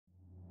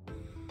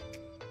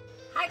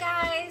Hi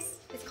guys,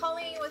 it's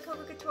Colleen with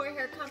Coco Couture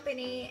Hair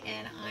Company,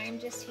 and I'm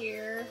just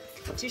here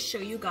to show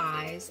you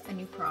guys a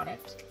new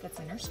product that's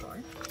in our store.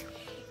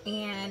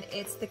 And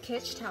it's the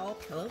Kitsch towel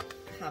pillow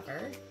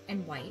cover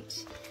in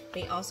white.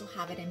 They also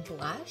have it in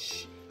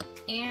blush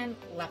and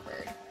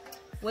leopard.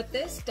 What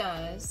this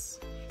does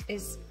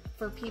is,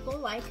 for people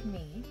like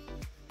me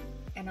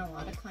and a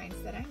lot of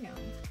clients that I know,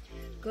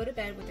 go to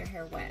bed with their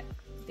hair wet.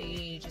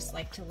 They just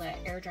like to let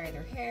air dry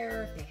their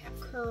hair if they have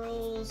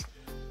curls,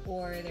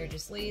 or they're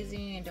just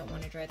lazy and don't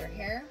want to dry their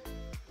hair.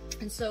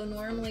 And so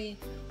normally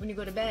when you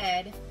go to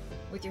bed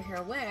with your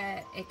hair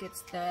wet, it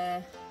gets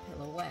the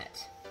pillow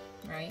wet,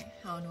 right?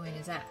 How annoying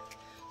is that?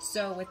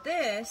 So with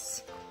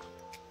this,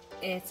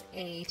 it's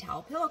a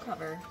towel pillow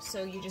cover.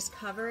 So you just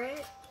cover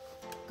it,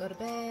 go to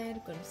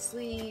bed, go to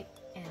sleep,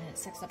 and it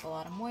sucks up a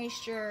lot of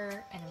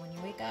moisture, and when you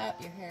wake up,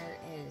 your hair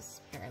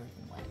is barely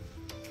wet.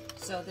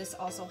 So this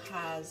also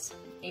has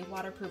a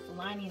waterproof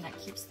lining that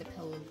keeps the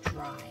pillow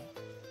dry.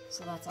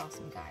 So that's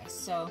awesome, guys.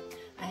 So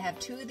I have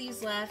 2 of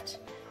these left,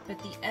 but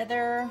the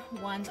other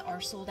ones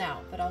are sold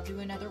out, but I'll do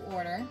another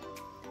order.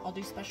 I'll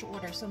do special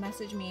order, so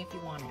message me if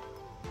you want it.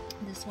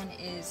 This one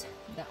is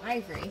the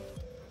ivory.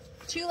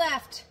 2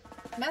 left.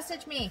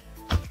 Message me.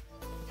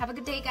 Have a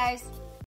good day, guys.